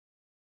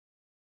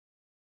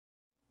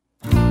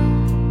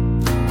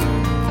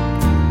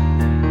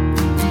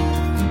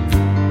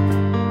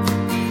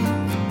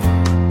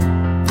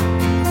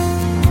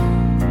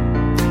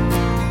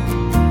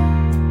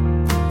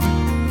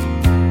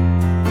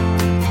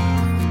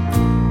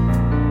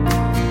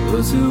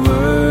Those who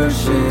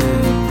worship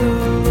the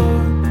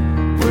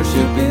Lord,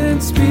 worship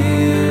in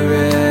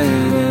spirit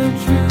and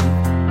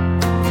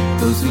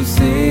truth. Those who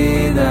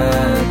say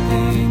that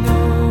they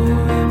know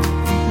Him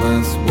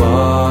must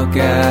walk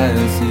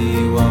as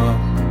He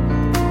walked.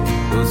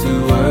 Those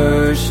who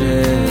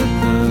worship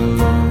the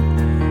Lord,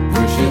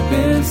 worship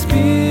in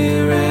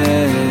spirit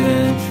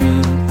and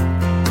truth.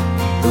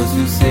 Those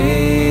who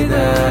say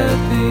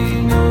that they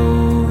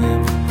know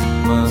Him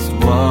must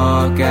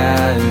walk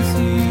as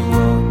He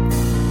walked.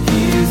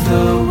 He is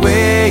the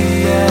way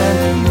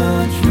and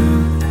the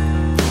truth,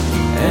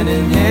 and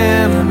in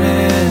Him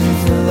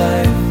is the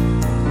life.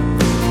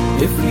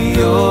 If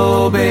we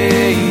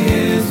obey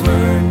His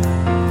word,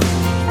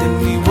 then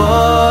we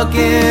walk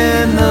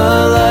in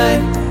the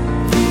light.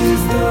 He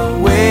is the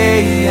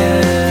way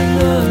and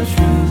the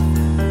truth,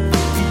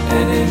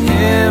 and in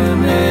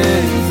Him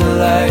is the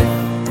life.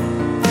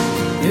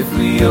 If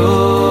we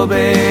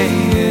obey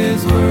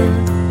His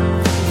word,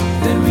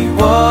 then we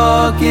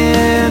walk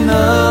in the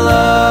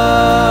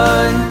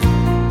light.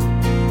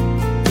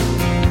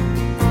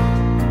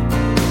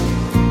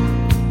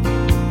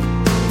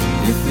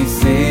 If we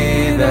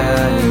say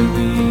that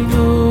we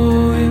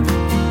know Him,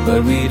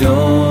 but we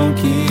don't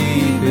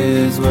keep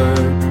His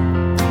word,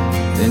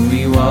 then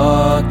we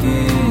walk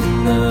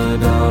in the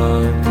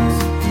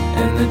darkness,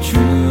 and the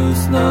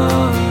truth's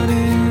not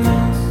in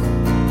us.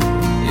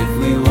 If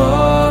we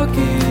walk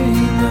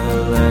in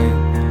the light,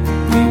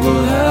 we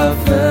will have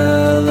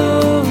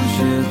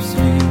fellowship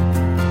sweet,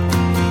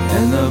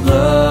 and the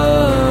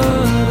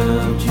blood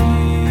of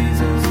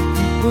Jesus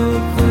will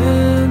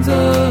cleanse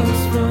us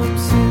from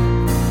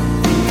sin.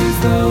 He is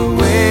the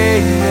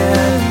way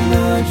and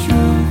the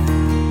truth,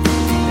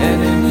 and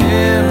in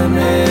Him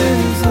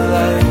is the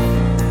life.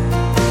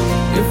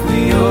 If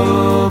we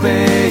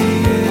obey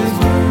His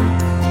word,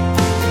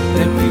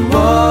 then we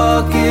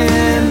walk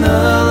in the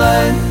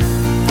light.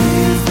 He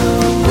is the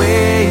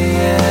way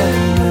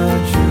and the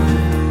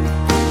truth,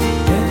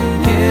 and in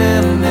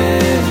Him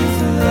is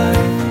the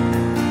life.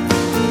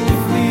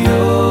 If we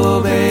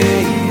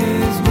obey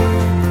His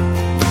word,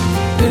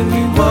 then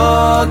we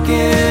walk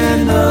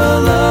in the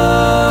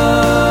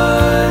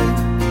light.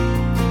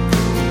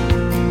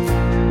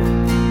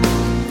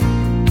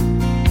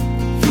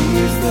 He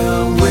is the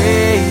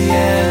way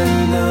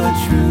and the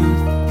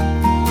truth,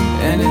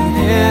 and in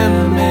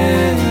Him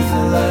is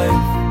the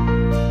life.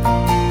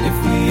 If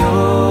we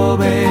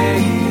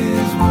obey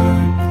His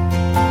word,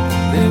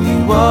 then we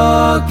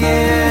walk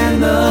in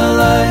the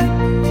light.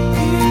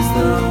 He is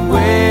the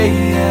way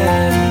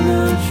and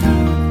the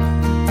truth,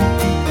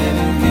 and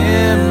in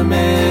Him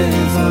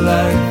is the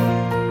life.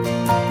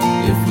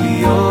 If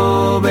we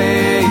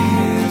obey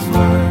His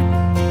word,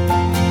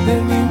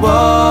 then we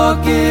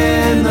walk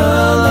in the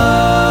light.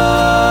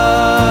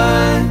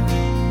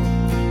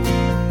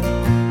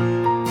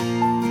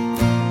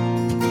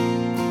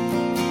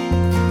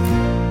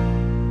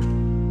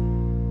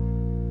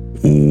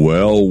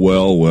 Well.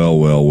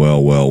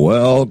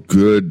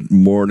 Good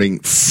morning,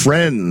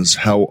 friends.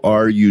 How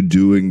are you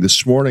doing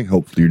this morning?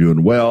 Hopefully you're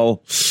doing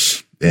well.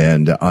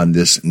 And on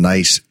this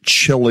nice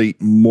chilly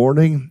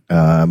morning,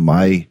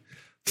 my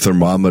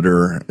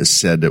thermometer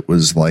said it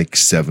was like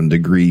 7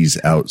 degrees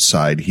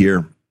outside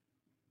here.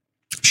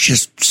 It's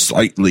just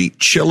slightly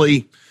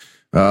chilly.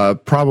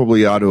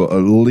 Probably ought to at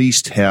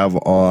least have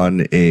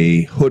on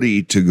a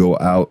hoodie to go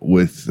out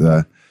with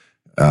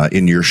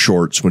in your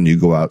shorts when you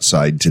go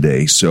outside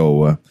today.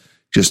 So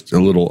just a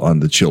little on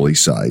the chilly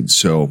side.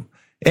 So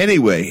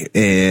anyway,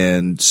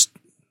 and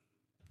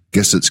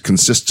guess it's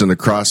consistent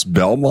across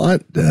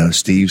Belmont.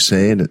 Steve's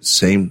saying it's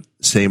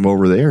same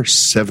over there.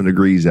 7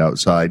 degrees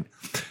outside.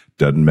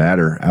 Doesn't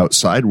matter.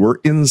 Outside, we're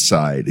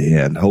inside.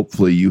 And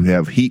hopefully you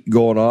have heat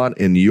going on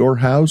in your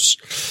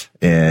house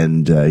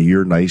and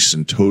you're nice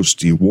and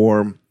toasty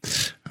warm.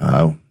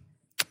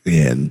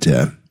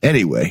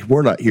 Anyway,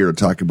 we're not here to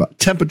talk about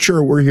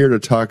temperature. We're here to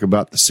talk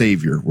about the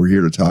Savior. We're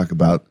here to talk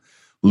about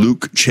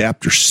Luke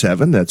chapter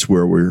 7. That's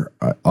where we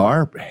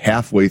are,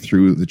 halfway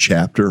through the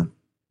chapter.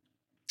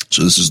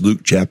 So this is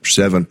Luke chapter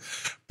 7,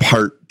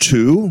 part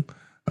 2.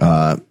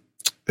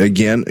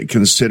 Again,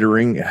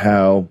 considering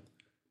how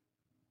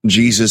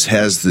Jesus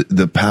has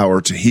the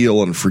power to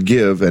heal and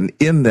forgive, and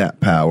in that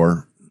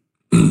power,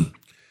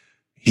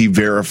 He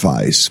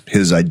verifies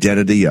His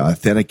identity,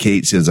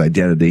 authenticates His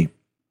identity.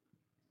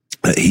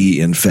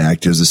 He, in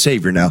fact, is the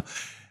Savior. Now,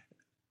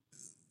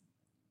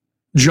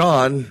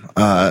 John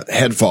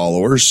had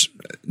followers,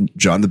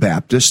 John the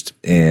Baptist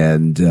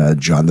and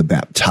John the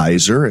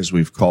Baptizer, as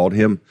we've called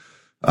him,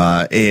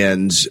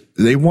 and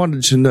they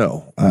wanted to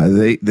know.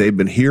 They've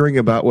been hearing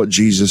about what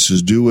Jesus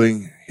is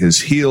doing,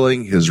 His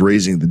healing, His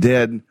raising the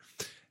dead,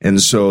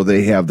 and so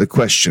they have the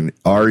question,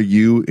 are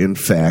you, in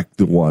fact,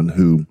 the one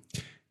who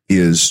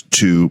is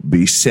to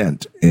be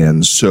sent?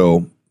 And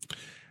so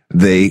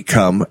they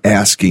come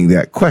asking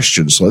that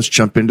question. So let's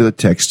jump into the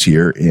text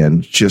here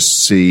and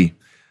just see.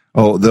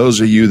 Oh, those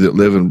of you that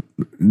live in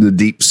the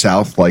deep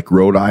South, like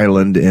Rhode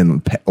Island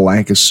and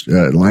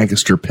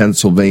Lancaster,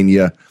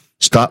 Pennsylvania,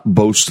 stop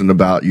boasting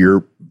about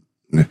your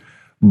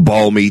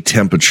balmy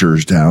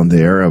temperatures down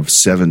there of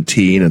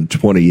 17 and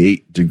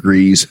 28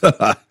 degrees.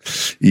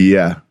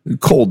 Yeah,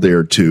 cold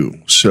there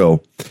too.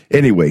 So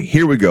anyway,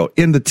 here we go.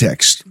 In the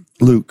text,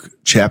 Luke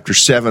chapter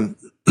 7,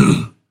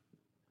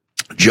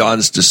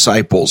 John's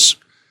disciples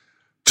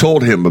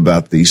told him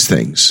about these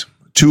things.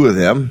 Two of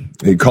them,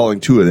 calling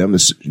two of them,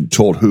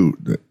 told who?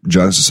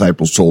 John's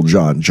disciples told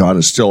John. John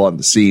is still on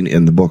the scene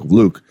in the book of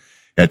Luke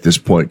at this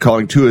point.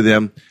 Calling two of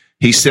them,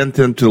 he sent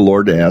them to the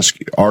Lord to ask,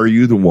 are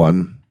you the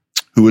one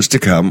who is to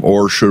come,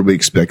 or should we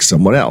expect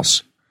someone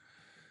else?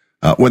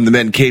 When the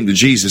men came to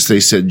Jesus, they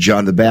said,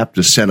 John the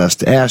Baptist sent us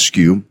to ask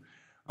you,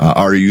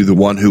 are you the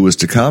one who is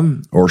to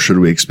come, or should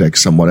we expect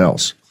someone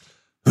else?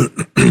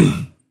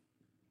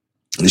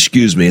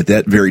 Excuse me. At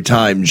that very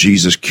time,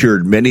 Jesus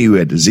cured many who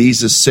had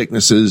diseases,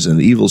 sicknesses,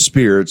 and evil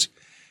spirits,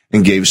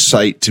 and gave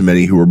sight to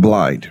many who were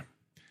blind.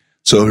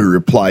 So he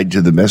replied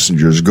to the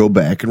messengers, go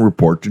back and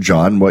report to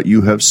John what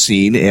you have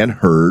seen and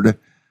heard.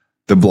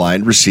 The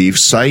blind receive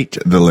sight,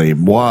 the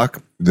lame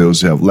walk, those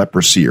who have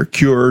leprosy are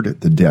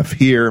cured, the deaf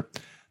hear,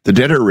 the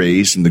dead are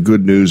raised, and the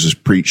good news is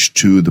preached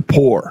to the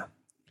poor.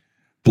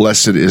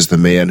 Blessed is the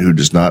man who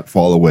does not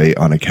fall away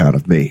on account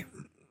of me.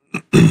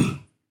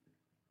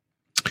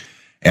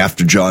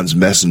 After John's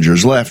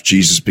messengers left,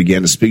 Jesus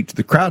began to speak to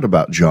the crowd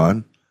about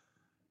John.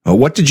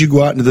 What did you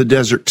go out into the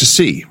desert to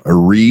see? A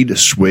reed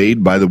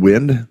swayed by the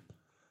wind?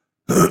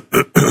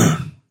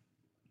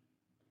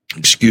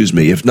 Excuse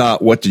me. If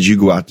not, what did you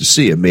go out to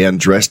see? A man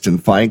dressed in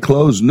fine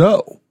clothes?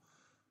 No.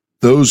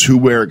 Those who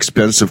wear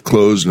expensive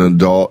clothes and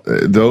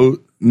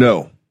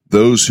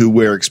those who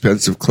wear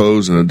expensive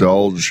clothes and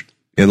indulge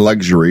in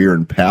luxury are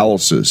in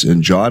palaces.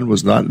 And John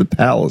was not in the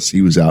palace.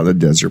 He was out in a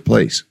desert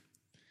place.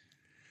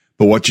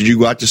 But what did you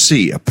go out to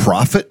see? A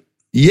prophet?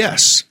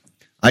 Yes.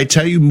 I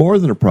tell you, more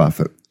than a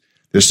prophet.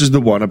 This is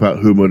the one about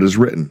whom it is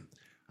written,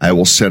 I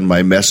will send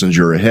my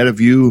messenger ahead of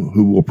you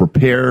who will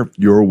prepare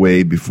your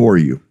way before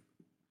you.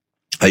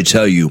 I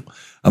tell you,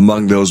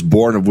 among those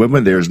born of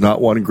women, there is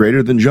not one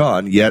greater than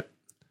John, yet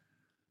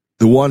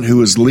the one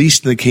who is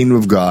least in the kingdom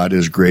of God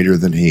is greater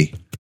than he.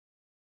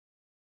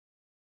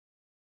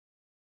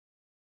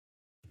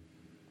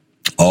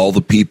 All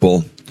the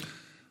people,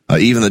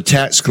 even the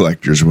tax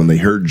collectors, when they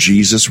heard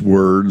Jesus'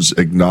 words,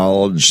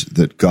 acknowledged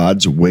that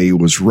God's way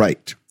was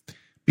right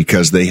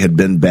because they had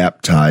been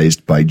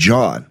baptized by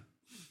John.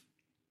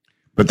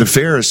 But the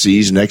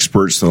Pharisees and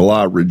experts in the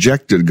law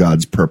rejected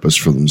God's purpose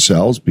for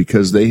themselves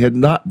because they had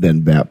not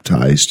been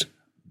baptized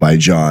by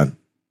John.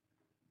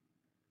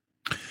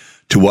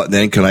 To what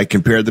then can I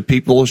compare the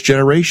people of this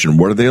generation?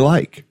 What are they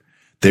like?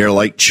 They are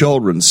like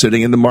children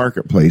sitting in the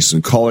marketplace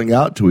and calling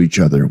out to each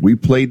other, we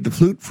played the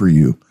flute for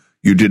you.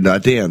 You did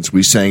not dance.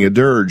 We sang a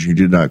dirge. You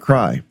did not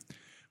cry.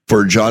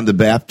 For John the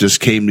Baptist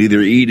came neither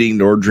eating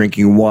nor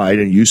drinking wine,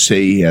 and you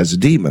say he has a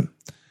demon.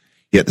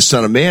 Yet the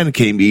Son of Man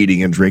came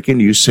eating and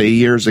drinking. You say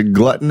he is a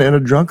glutton and a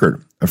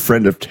drunkard, a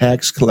friend of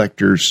tax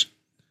collectors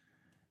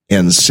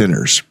and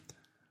sinners.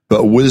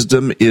 But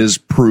wisdom is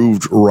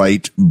proved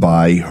right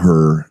by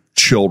her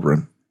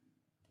children.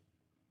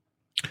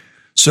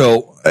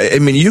 So, I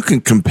mean, you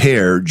can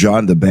compare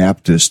John the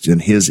Baptist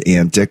and his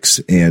antics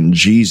and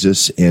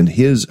Jesus and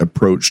his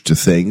approach to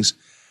things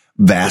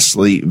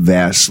vastly,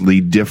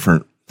 vastly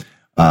different.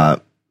 They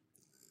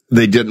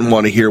didn't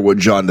want to hear what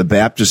John the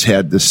Baptist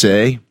had to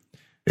say.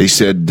 They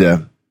said,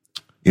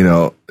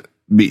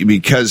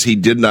 because he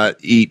did not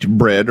eat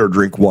bread or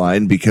drink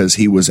wine, because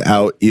he was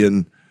out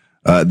in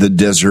the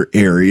desert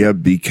area,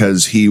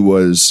 because he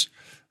was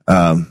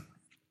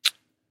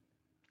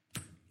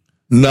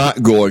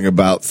not going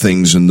about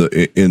things in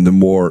the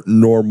more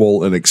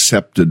normal and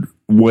accepted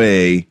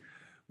way.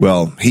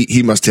 Well,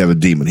 he must have a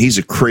demon. He's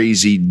a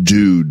crazy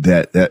dude,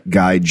 that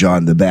guy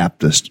John the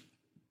Baptist.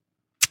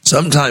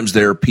 Sometimes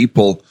there are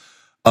people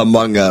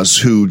among us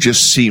who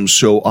just seem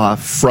so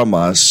off from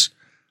us,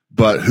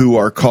 but who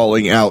are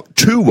calling out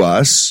to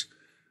us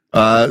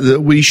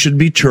that we should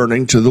be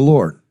turning to the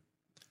Lord.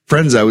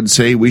 Friends, I would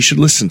say we should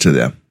listen to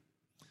them.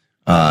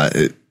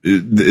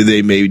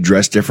 They may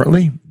dress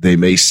differently. They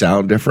may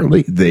sound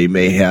differently. They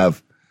may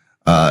have,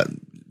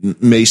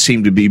 may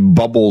seem to be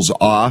bubbles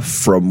off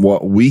from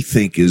what we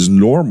think is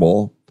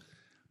normal.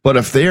 But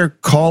if they're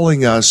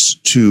calling us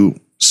to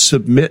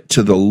submit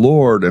to the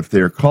Lord, if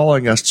they're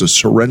calling us to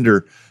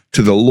surrender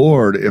to the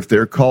Lord, if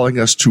they're calling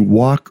us to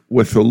walk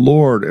with the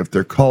Lord, if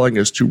they're calling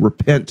us to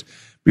repent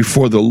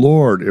before the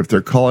Lord, if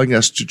they're calling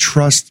us to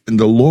trust in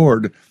the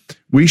Lord,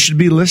 we should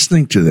be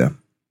listening to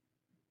them.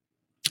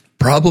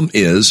 Problem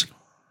is,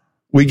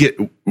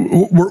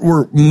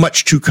 we're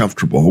much too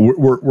comfortable.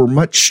 We're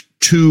much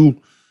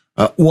too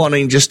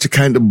wanting just to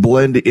kind of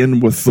blend in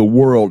with the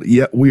world.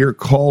 Yet we are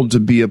called to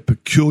be a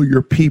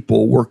peculiar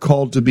people. We're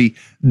called to be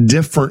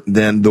different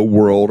than the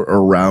world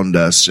around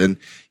us. And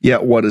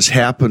yet what has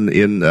happened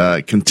in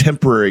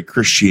contemporary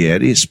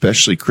Christianity,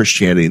 especially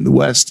Christianity in the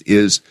West,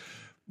 is,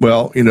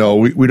 well, we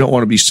don't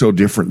want to be so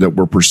different that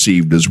we're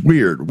perceived as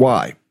weird.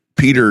 Why?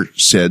 Peter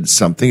said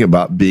something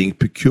about being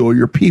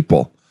peculiar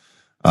people.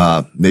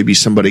 Maybe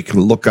somebody can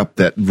look up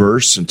that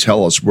verse and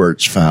tell us where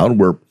it's found,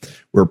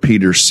 where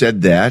Peter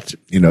said that,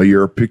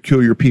 you're a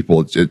peculiar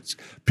people. It's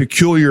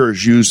peculiar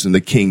is used in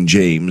the King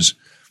James.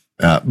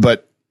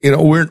 But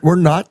we're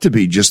not to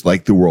be just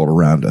like the world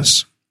around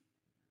us.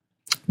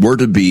 We're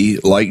to be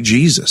like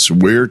Jesus.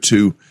 We're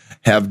to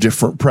have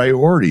different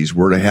priorities.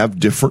 We're to have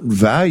different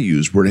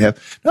values. Now,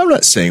 I'm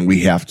not saying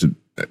we have to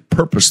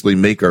purposely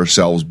make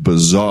ourselves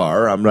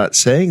bizarre. I'm not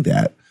saying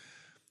that.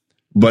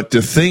 But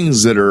the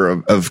things that are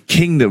of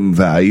kingdom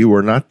value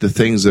are not the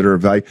things that are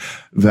of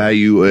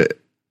value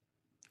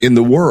in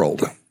the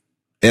world,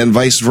 and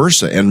vice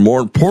versa. And more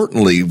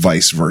importantly,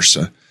 vice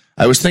versa.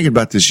 I was thinking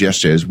about this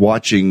yesterday. I was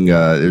watching,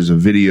 there's a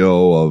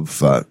video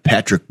of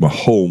Patrick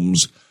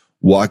Mahomes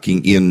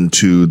walking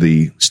into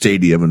the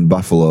stadium in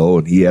Buffalo,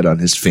 and he had on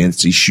his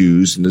fancy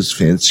shoes and his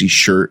fancy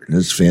shirt and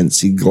his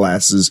fancy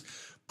glasses,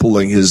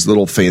 pulling his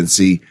little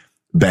fancy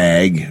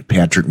bag.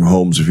 Patrick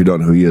Mahomes, if you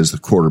don't know who he is, the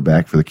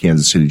quarterback for the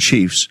Kansas City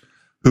Chiefs,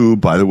 who,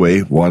 by the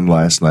way, won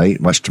last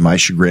night, much to my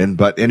chagrin.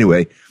 But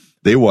anyway,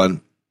 they won.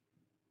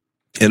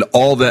 And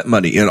all that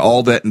money and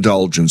all that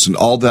indulgence and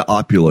all that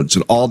opulence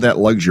and all that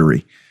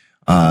luxury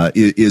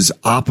is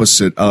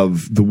opposite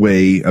of the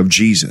way of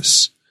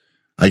Jesus.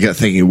 I got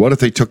thinking, what if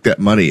they took that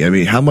money? I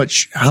mean, how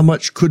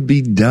much could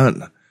be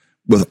done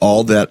with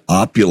all that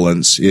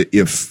opulence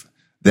if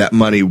that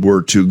money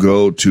were to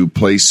go to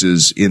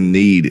places in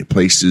need,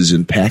 places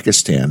in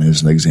Pakistan,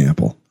 as an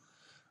example,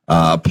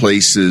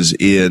 places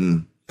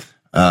in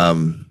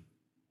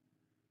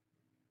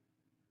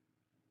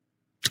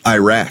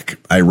Iraq,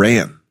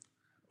 Iran,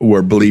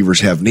 where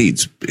believers have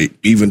needs,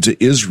 even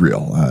to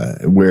Israel,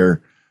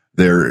 where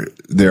there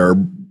are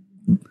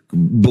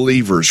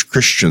believers,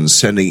 Christians,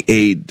 sending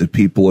aid to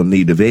people in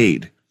need of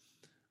aid.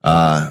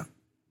 South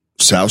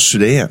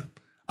Sudan.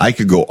 I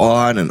could go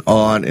on and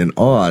on and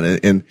on,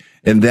 and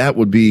that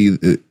would be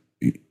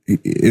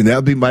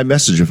my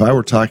message if I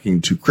were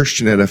talking to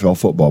Christian NFL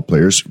football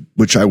players,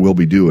 which I will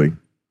be doing,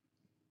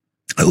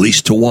 at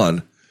least to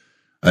one,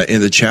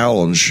 in the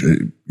challenge.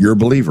 You're a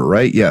believer,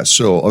 right? Yeah.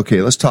 So,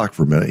 okay, let's talk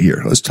for a minute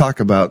here. Let's talk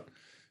about,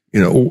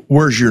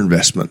 where's your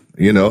investment?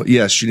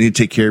 Yes, you need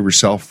to take care of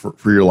yourself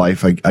for your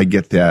life. I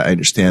get that. I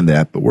understand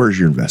that. But where's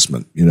your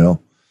investment?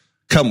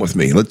 Come with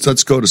me.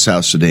 Let's go to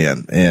South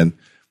Sudan and,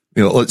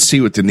 let's see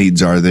what the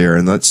needs are there.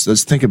 And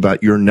let's think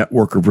about your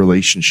network of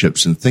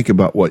relationships and think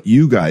about what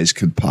you guys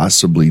could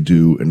possibly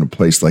do in a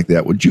place like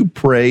that. Would you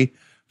pray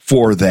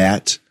for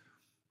that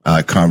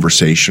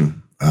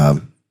conversation?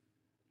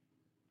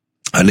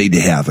 I need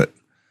to have it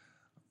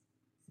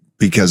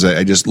because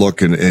I just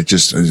look and it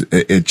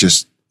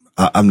just,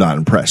 I'm not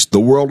impressed. The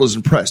world is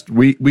impressed.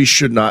 We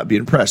should not be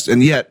impressed.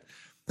 And yet,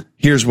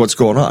 here's what's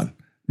going on.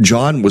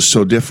 John was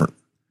so different.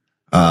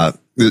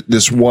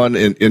 This one,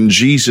 and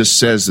Jesus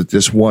says that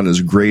this one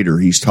is greater.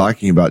 He's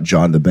talking about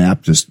John the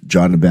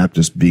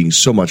Baptist being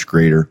so much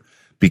greater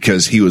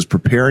because he was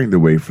preparing the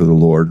way for the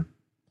Lord.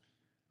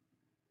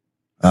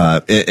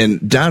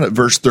 And down at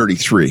verse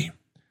 33,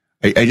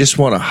 I just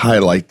want to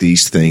highlight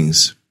these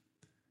things.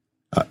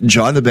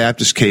 John the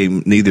Baptist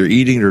came neither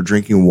eating nor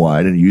drinking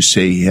wine, and you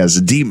say he has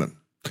a demon.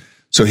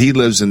 So he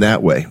lives in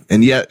that way.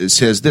 And yet it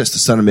says this, the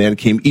Son of Man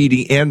came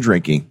eating and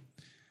drinking.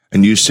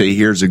 And you say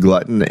here's a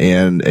glutton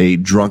and a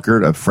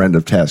drunkard, a friend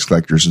of tax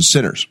collectors and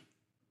sinners.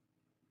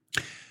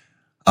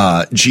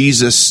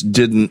 Jesus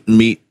didn't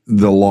meet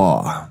the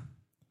law.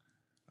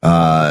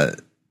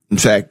 In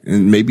fact,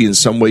 maybe in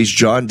some ways,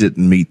 John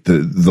didn't meet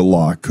the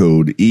law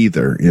code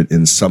either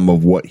in some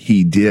of what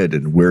he did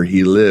and where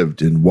he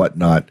lived and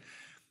whatnot.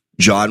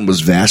 John was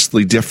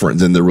vastly different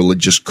than the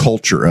religious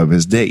culture of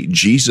his day.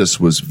 Jesus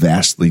was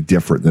vastly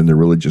different than the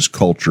religious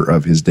culture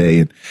of his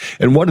day.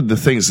 And one of the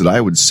things that I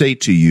would say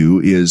to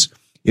you is,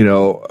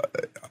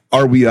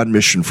 are we on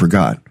mission for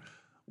God?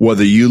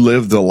 Whether you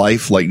live the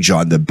life like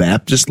John the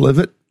Baptist lived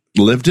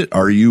it,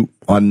 are you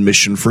on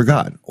mission for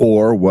God?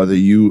 Or whether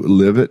you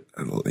live it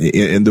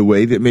in the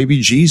way that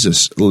maybe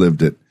Jesus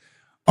lived it,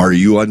 are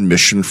you on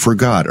mission for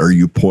God? Are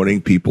you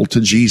pointing people to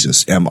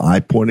Jesus? Am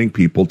I pointing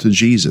people to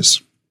Jesus?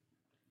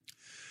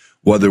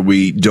 Whether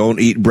we don't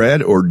eat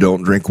bread or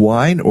don't drink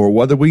wine, or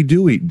whether we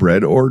do eat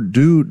bread or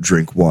do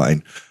drink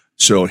wine.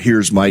 So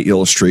here's my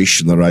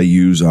illustration that I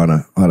use on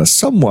a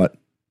somewhat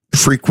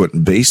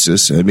frequent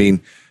basis. I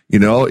mean,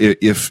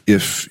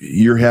 if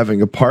you're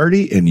having a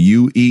party and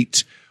you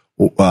eat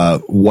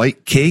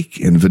white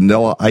cake and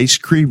vanilla ice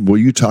cream, will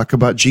you talk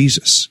about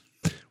Jesus?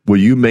 Will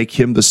you make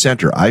him the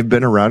center? I've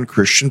been around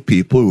Christian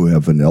people who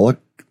have vanilla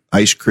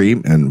ice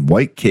cream and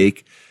white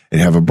cake and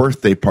have a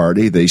birthday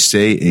party. They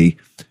say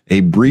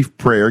a brief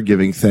prayer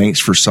giving thanks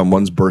for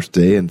someone's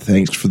birthday and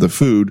thanks for the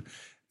food,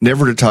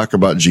 never to talk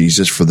about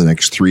Jesus for the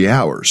next 3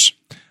 hours.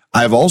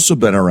 I've also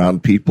been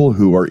around people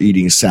who are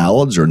eating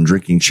salads or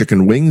drinking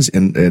chicken wings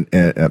and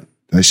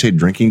I say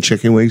drinking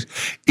chicken wings,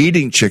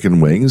 eating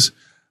chicken wings,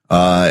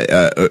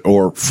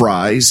 or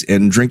fries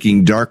and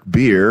drinking dark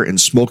beer and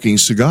smoking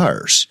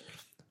cigars,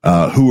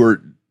 who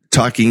are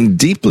talking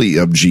deeply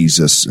of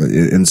Jesus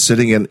and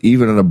sitting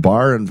even in a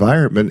bar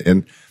environment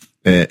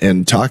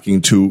and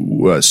talking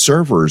to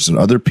servers and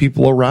other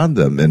people around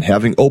them and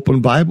having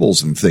open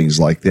Bibles and things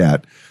like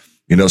that.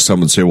 Some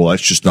would say, well,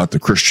 that's just not the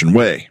Christian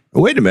way.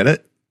 Wait a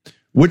minute.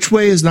 Which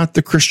way is not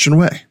the Christian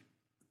way?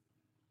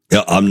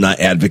 I'm not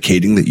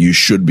advocating that you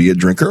should be a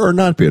drinker or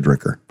not be a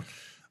drinker.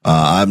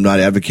 I'm not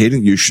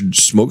advocating you should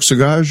smoke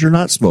cigars or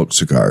not smoke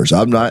cigars.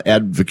 I'm not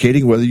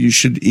advocating whether you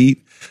should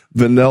eat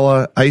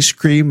vanilla ice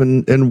cream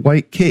and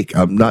white cake.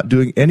 I'm not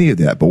doing any of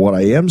that. But what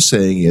I am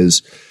saying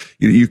is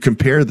you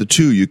compare the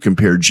two. You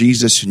compare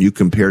Jesus and you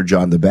compare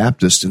John the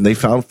Baptist, and they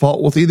found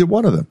fault with either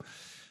one of them.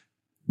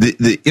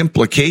 The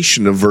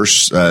implication of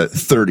verse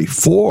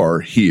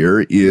 34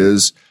 here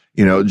is,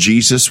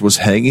 Jesus was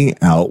hanging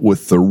out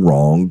with the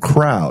wrong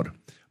crowd.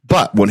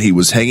 But when he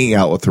was hanging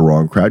out with the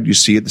wrong crowd, you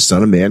see it, the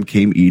Son of Man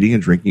came eating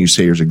and drinking. You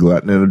say here's a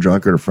glutton and a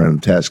drunkard, a friend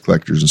of tax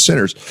collectors and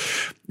sinners.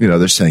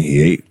 They're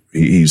saying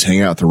he's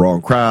hanging out with the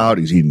wrong crowd.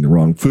 He's eating the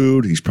wrong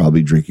food. He's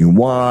probably drinking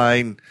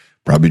wine,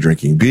 probably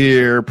drinking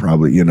beer,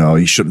 probably,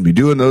 he shouldn't be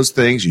doing those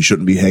things. He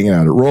shouldn't be hanging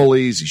out at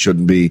Rollies. He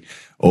shouldn't be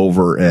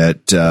over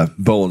at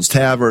Bowen's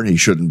Tavern. He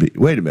shouldn't be.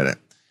 Wait a minute.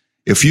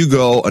 If you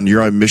go and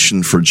you're on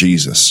mission for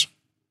Jesus,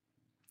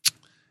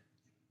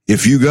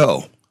 if you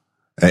go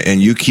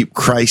and you keep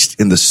Christ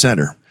in the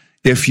center,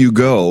 if you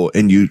go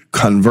and you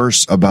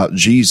converse about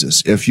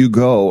Jesus, if you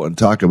go and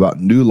talk about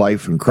new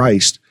life in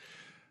Christ,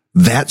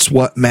 that's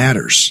what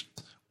matters.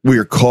 We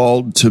are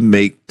called to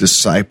make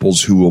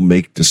disciples who will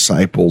make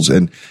disciples.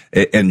 And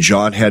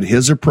John had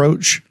his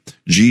approach.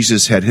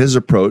 Jesus had his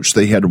approach.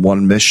 They had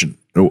one mission,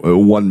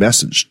 one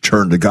message: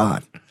 turn to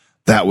God.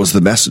 That was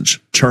the message: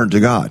 turn to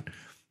God,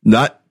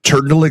 not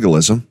turn to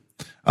legalism,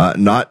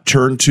 not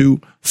turn to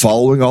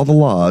following all the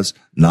laws,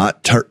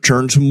 not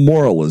turn to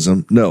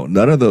moralism. No,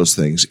 none of those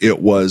things.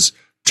 It was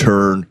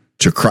turn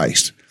to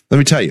Christ. Let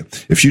me tell you,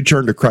 if you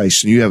turn to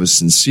Christ and you have a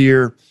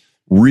sincere,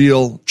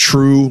 real,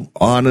 true,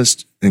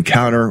 honest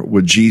encounter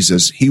with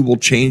Jesus, he will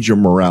change your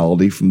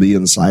morality from the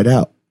inside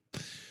out.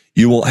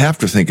 You won't have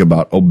to think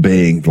about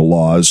obeying the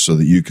laws so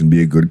that you can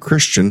be a good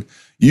Christian.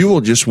 You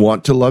will just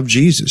want to love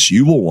Jesus.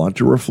 You will want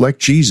to reflect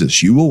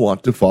Jesus. You will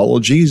want to follow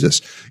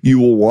Jesus. You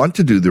will want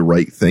to do the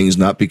right things,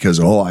 not because,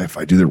 if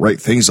I do the right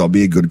things, I'll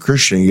be a good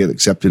Christian and get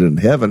accepted in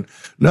heaven.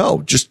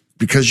 No, just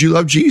because you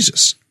love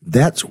Jesus.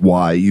 That's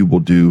why you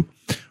will do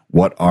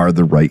what are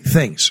the right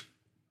things.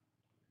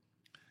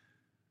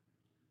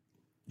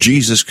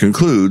 Jesus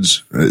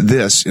concludes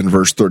this in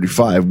verse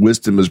 35,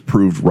 wisdom is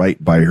proved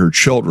right by her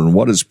children.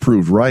 What is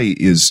proved right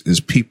is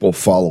people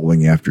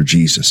following after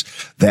Jesus.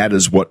 That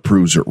is what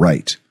proves it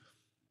right.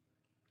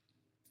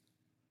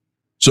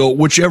 So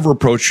whichever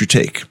approach you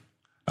take,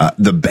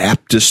 the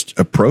Baptist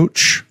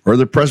approach or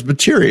the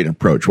Presbyterian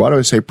approach. Why do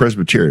I say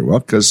Presbyterian? Well,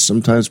 because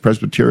sometimes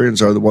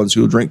Presbyterians are the ones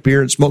who drink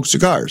beer and smoke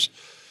cigars.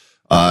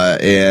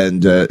 The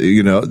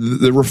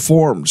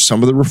Reformed,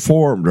 some of the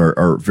Reformed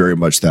are very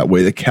much that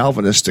way. The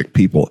Calvinistic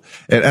people,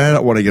 and I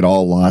don't want to get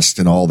all lost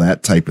in all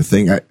that type of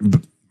thing.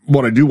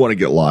 What I do want to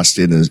get lost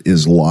in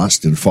is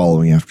lost in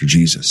following after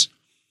Jesus.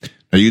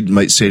 Now you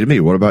might say to me,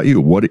 what about you?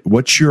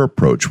 What's your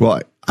approach? Well,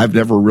 I've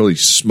never really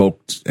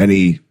smoked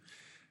any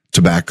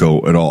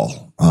tobacco at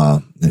all.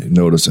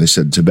 Notice I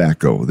said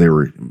tobacco.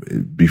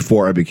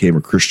 Before I became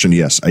a Christian.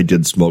 Yes, I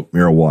did smoke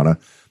marijuana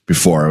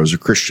before I was a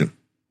Christian.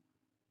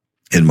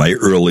 In my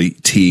early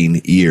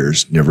teen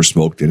years, never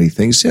smoked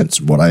anything since.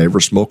 Would I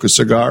ever smoke a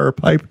cigar or a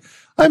pipe?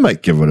 I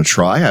might give it a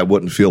try. I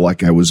wouldn't feel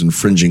like I was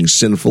infringing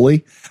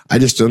sinfully. I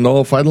just don't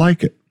know if I'd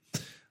like it.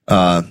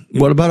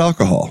 What about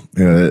alcohol?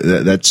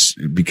 That's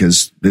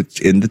because it's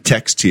in the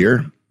text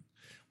here.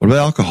 What about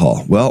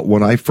alcohol? Well,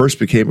 when I first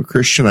became a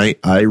Christian,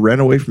 I ran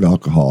away from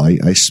alcohol.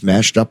 I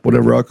smashed up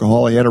whatever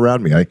alcohol I had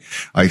around me.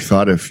 I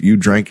thought if you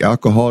drank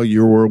alcohol,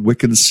 you were a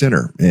wicked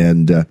sinner.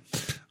 And,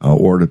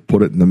 or to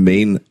put it in the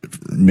main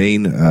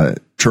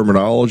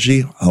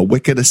terminology, a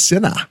wicked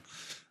sinner.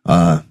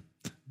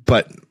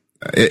 But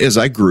as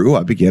I grew,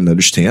 I began to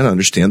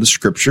understand the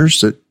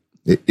scriptures that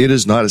it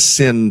is not a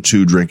sin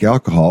to drink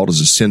alcohol. It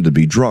is a sin to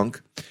be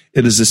drunk.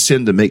 It is a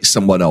sin to make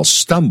someone else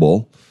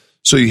stumble.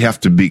 So you have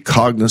to be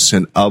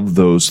cognizant of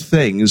those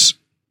things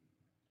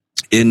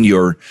in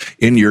your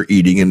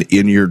eating and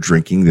in your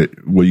drinking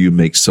that will you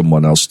make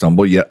someone else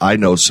stumble. Yet I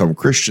know some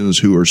Christians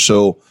who are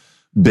so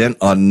bent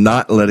on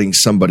not letting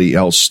somebody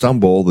else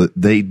stumble that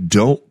they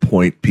don't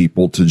point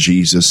people to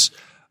Jesus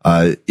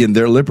in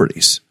their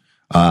liberties.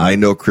 I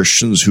know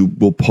Christians who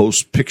will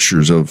post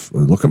pictures of,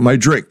 look at my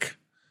drink.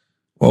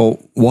 Well,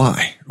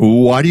 why?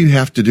 Why do you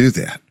have to do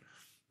that?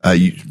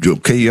 You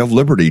have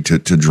liberty to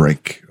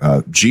drink.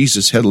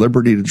 Jesus had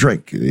liberty to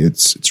drink.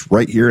 It's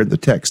right here in the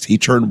text. He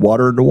turned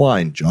water into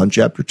wine, John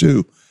chapter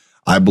 2.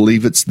 I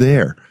believe it's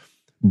there.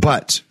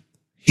 But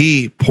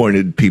he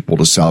pointed people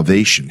to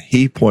salvation.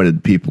 He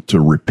pointed people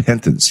to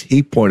repentance.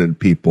 He pointed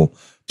people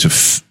to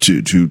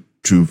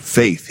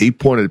faith. He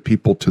pointed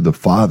people to the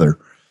Father.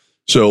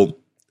 So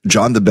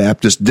John the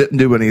Baptist didn't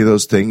do any of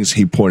those things.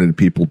 He pointed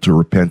people to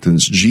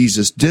repentance.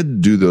 Jesus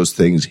did do those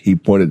things. He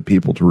pointed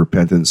people to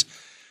repentance.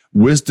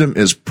 Wisdom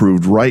is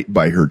proved right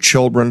by her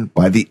children,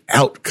 by the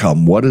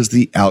outcome. What is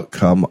the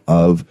outcome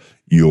of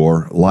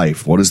your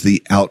life? What is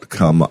the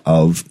outcome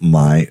of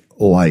my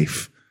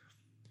life?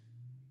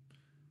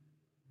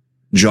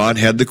 John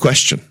had the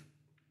question.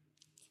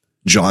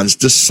 John's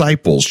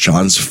disciples,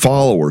 John's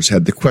followers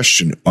had the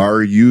question,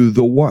 are you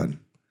the one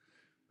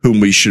whom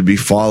we should be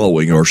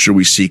following, or should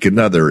we seek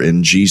another?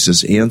 And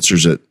Jesus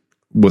answers it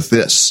with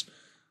this: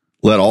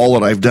 let all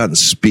that I've done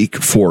speak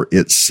for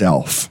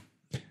itself.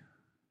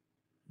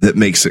 That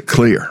makes it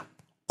clear.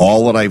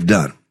 All that I've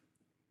done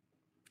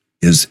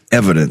is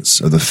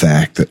evidence of the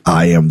fact that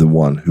I am the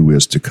one who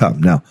is to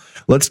come. Now,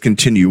 let's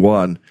continue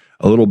on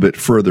a little bit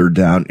further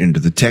down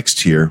into the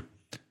text here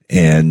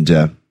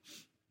and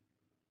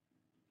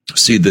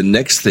see the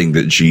next thing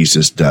that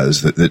Jesus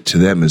does that to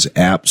them is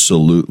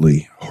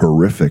absolutely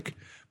horrific.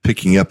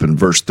 Picking up in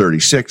verse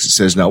 36, it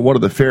says, now one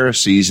of the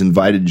Pharisees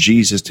invited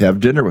Jesus to have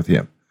dinner with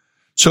him.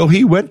 So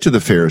he went to the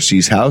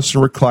Pharisee's house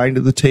and reclined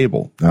at the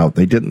table. Now,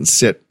 they didn't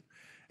sit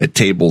at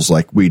tables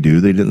like we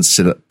do. They didn't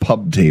sit at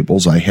pub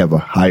tables. I have a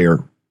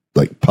higher,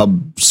 like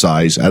pub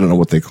size, I don't know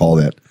what they call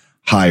that,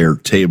 higher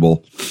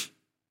table.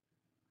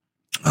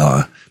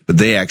 But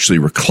they actually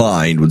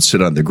reclined, would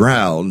sit on the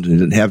ground. They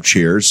didn't have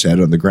chairs, sat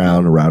on the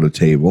ground around a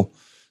table.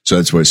 So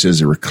that's why it says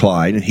they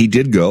reclined. And he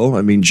did go.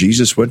 I mean,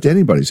 Jesus went to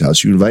anybody's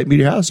house. You invite me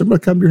to your house, I'm going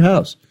to come to your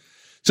house.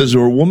 It says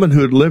there was a woman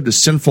who had lived a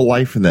sinful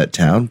life in that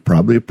town,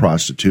 probably a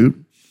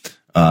prostitute,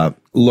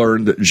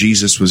 learned that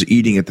Jesus was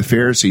eating at the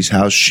Pharisee's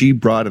house. She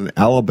brought an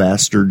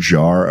alabaster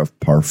jar of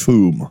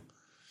perfume.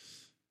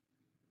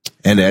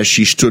 And as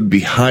she stood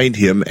behind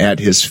him at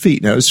his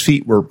feet, now his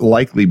feet were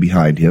likely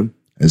behind him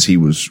as he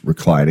was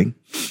reclining.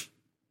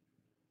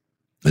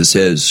 It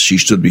says she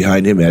stood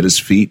behind him at his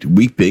feet,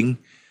 weeping.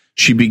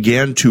 She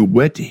began to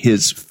wet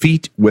his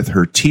feet with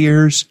her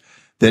tears.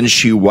 Then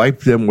she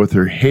wiped them with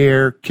her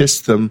hair,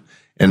 kissed them,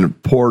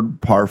 and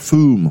poured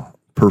perfume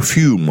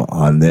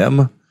on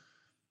them.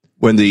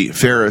 When the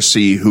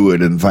Pharisee who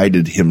had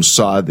invited him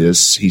saw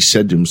this, he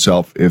said to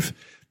himself, if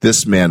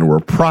this man were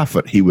a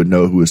prophet, he would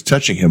know who is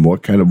touching him,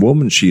 what kind of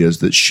woman she is,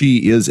 that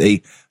she is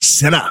a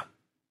sinner.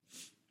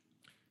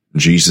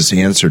 Jesus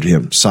answered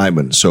him,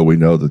 Simon, so we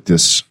know that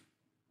this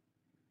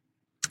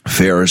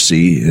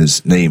Pharisee,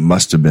 his name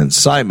must have been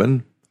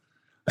Simon.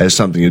 I have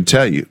something to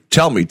tell you.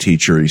 Tell me,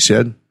 teacher, he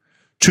said.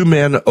 2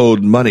 men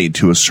owed money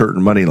to a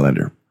certain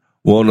moneylender.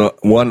 One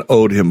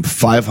owed him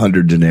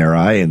 500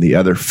 denarii and the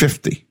other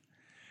 50.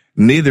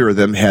 Neither of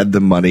them had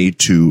the money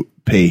to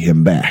pay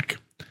him back.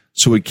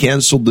 So he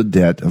canceled the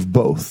debt of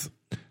both.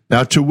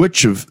 Now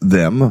which of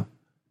them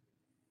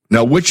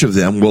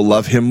will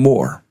love him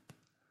more?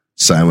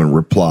 Simon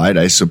replied,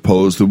 I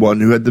suppose the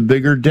one who had the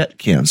bigger debt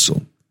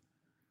canceled.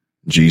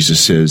 Jesus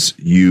says,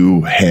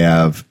 you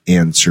have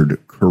answered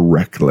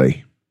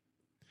correctly.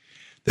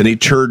 Then he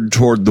turned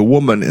toward the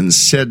woman and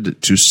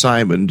said to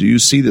Simon, do you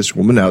see this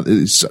woman? Now,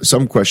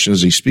 some question,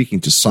 is he speaking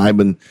to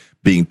Simon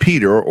being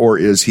Peter, or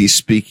is he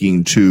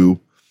speaking to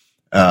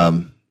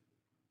a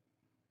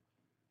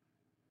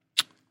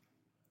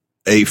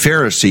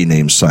Pharisee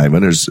named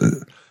Simon? There's,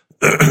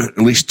 at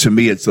least to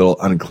me, it's a little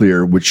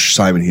unclear which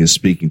Simon he is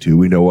speaking to.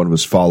 We know one of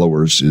his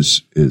followers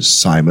is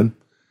Simon,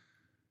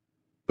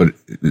 but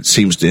it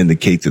seems to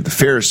indicate that the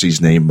Pharisee's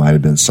name might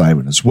have been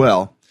Simon as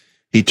well.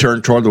 He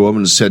turned toward the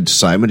woman and said to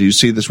Simon, do you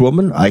see this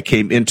woman? I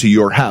came into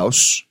your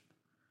house.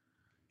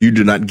 You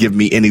do not give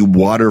me any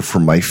water for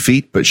my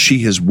feet, but she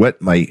has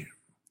wet my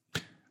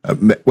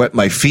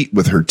feet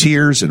with her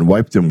tears and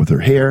wiped them with her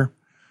hair.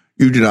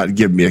 You do not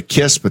give me a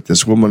kiss, but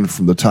this woman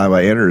from the time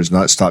I entered has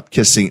not stopped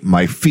kissing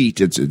my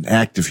feet. It's an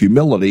act of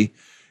humility.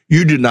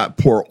 You do not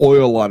pour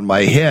oil on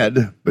my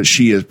head, but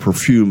she has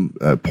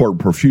poured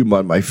perfume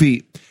on my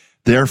feet.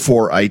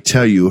 Therefore, I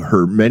tell you,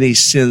 her many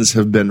sins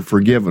have been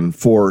forgiven,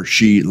 for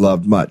she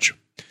loved much.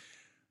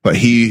 But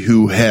he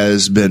who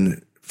has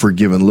been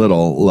forgiven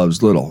little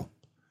loves little.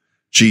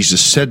 Jesus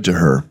said to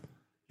her,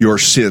 your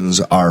sins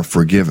are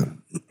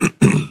forgiven.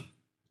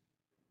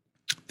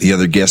 The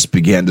other guests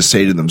began to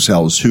say to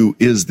themselves, who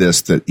is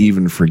this that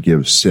even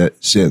forgives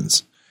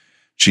sins?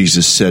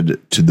 Jesus said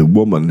to the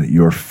woman,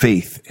 your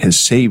faith has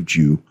saved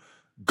you.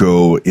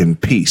 Go in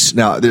peace.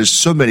 Now, there's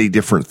so many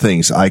different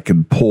things I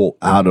can pull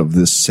out of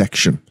this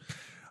section.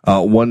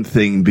 One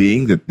thing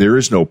being that there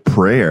is no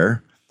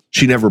prayer.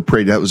 She never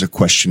prayed. That was a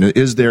question.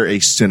 Is there a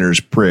sinner's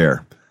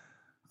prayer?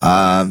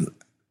 There's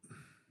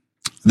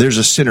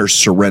a sinner's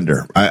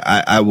surrender.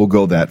 I will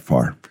go that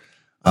far.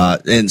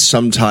 And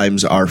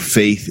sometimes our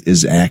faith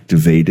is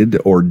activated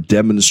or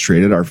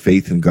demonstrated. Our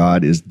faith in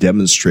God is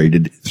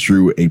demonstrated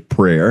through a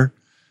prayer.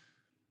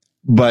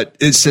 But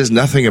it says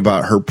nothing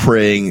about her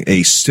praying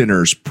a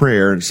sinner's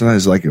prayer. And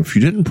sometimes, like, if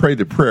you didn't pray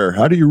the prayer,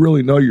 how do you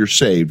really know you're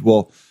saved?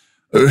 Well,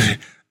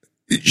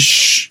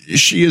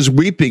 she is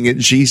weeping at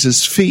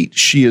Jesus' feet.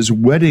 She is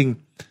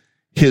wetting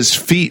his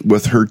feet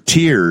with her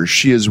tears.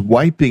 She is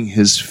wiping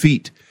his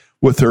feet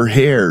with her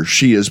hair.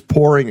 She is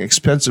pouring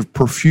expensive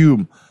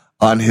perfume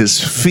on his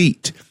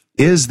feet.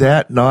 Is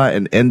that not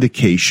an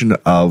indication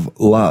of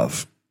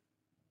love?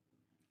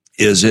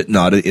 Is it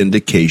not an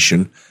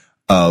indication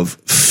of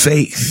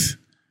faith.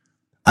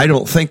 I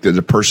don't think that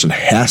a person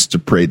has to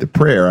pray the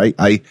prayer.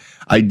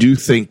 I do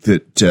think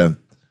that,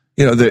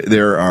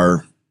 there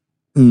are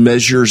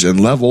measures and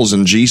levels,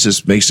 and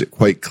Jesus makes it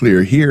quite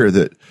clear here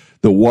that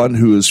the one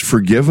who is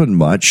forgiven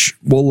much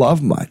will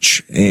love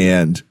much.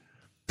 And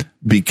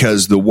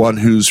because the one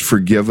who's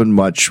forgiven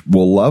much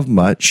will love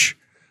much,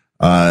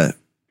 their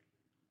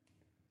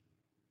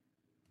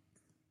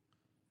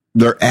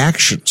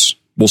actions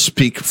will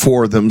speak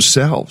for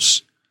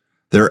themselves.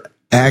 Their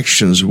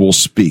actions will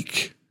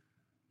speak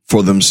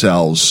for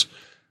themselves.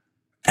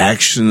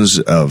 Actions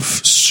of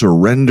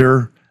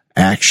surrender,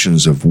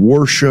 actions of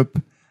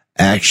worship,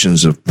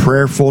 actions of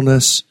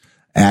prayerfulness,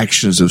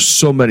 actions of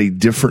so many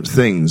different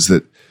things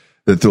that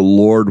the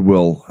Lord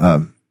will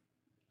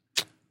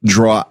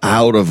draw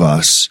out of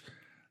us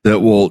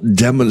that will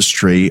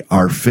demonstrate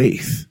our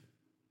faith.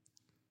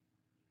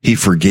 He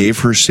forgave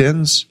her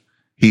sins.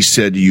 He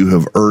said, you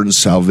have earned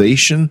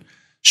salvation.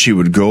 She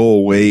would go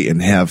away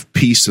and have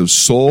peace of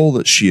soul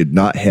that she had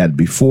not had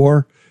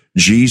before.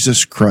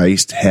 Jesus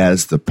Christ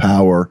has the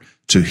power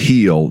to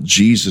heal.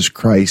 Jesus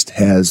Christ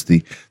has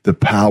the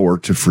power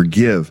to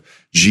forgive.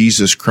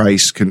 Jesus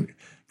Christ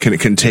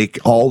can take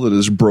all that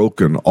is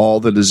broken, all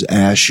that is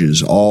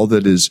ashes, all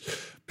that has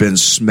been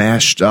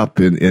smashed up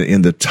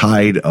in the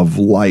tide of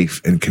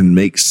life, and can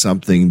make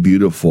something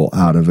beautiful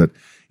out of it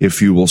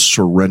if you will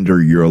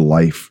surrender your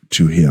life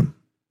to him.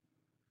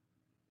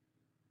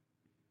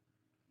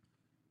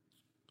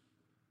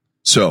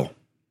 So,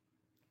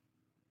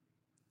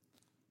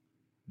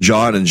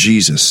 John and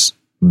Jesus,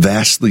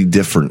 vastly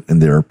different in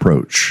their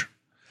approach.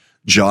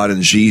 John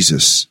and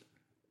Jesus,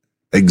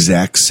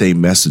 exact same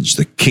message.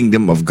 The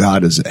kingdom of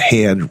God is at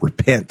hand.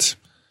 Repent.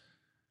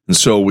 And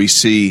so we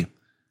see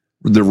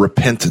the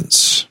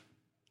repentance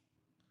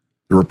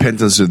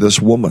of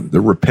this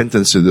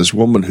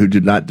woman, who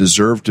did not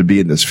deserve to be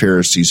in this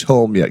Pharisee's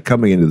home, yet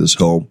coming into this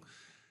home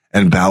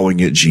and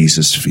bowing at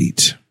Jesus'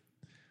 feet.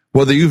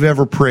 Whether you've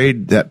ever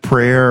prayed that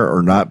prayer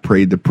or not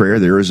prayed the prayer,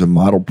 there is a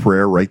model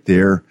prayer right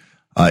there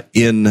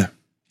in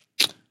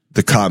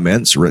the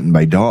comments written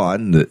by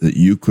Dawn that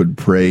you could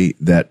pray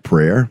that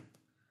prayer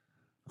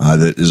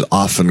that is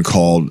often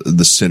called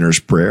the sinner's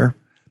prayer.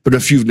 But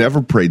if you've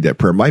never prayed that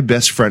prayer, my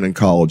best friend in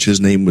college,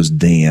 his name was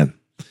Dan.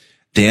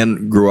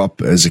 Dan grew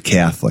up as a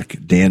Catholic,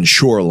 Dan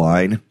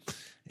Shoreline,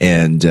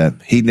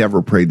 and he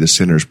never prayed the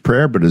sinner's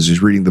prayer, but as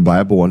he's reading the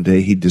Bible one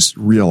day, he just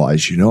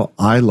realized,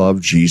 I love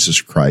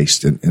Jesus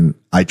Christ and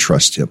I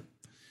trust him.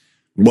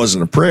 It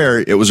wasn't a prayer,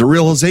 it was a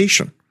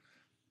realization.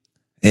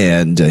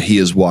 And he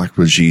has walked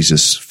with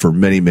Jesus for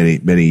many, many,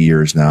 many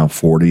years now,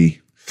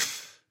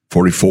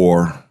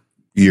 44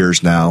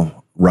 years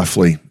now,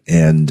 roughly,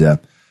 and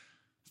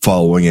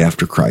following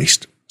after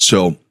Christ.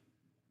 So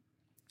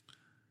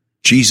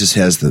Jesus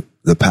has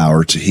the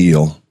power to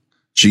heal.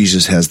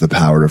 Jesus has the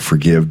power to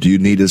forgive. Do you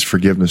need his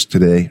forgiveness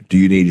today? Do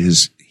you need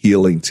his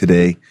healing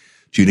today?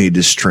 Do you need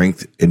his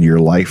strength in your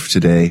life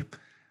today?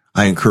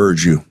 I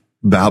encourage you,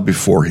 bow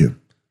before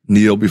him,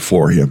 kneel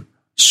before him,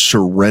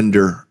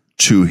 surrender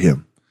to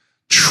him,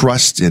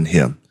 trust in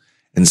him,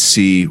 and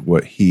see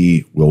what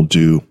he will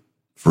do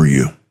for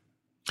you.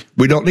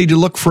 We don't need to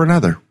look for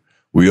another.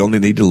 We only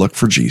need to look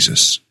for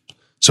Jesus.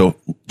 So,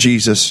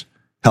 Jesus,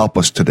 help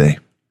us today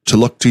to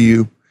look to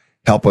you.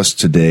 Help us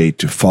today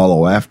to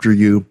follow after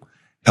you.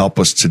 Help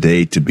us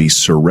today to be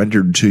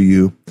surrendered to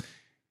you.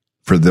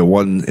 For the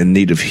one in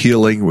need of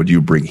healing, would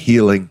you bring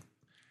healing?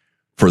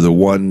 For the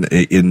one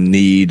in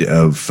need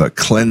of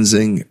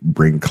cleansing,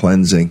 bring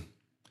cleansing.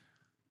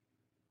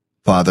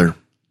 Father,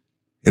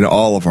 in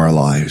all of our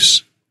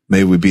lives,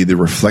 may we be the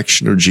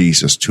reflection of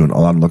Jesus to an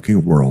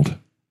onlooking world.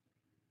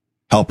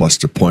 Help us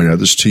to point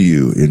others to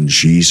you in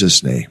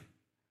Jesus' name.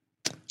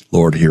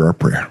 Lord, hear our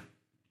prayer.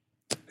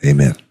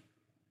 Amen.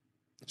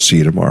 See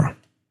you tomorrow.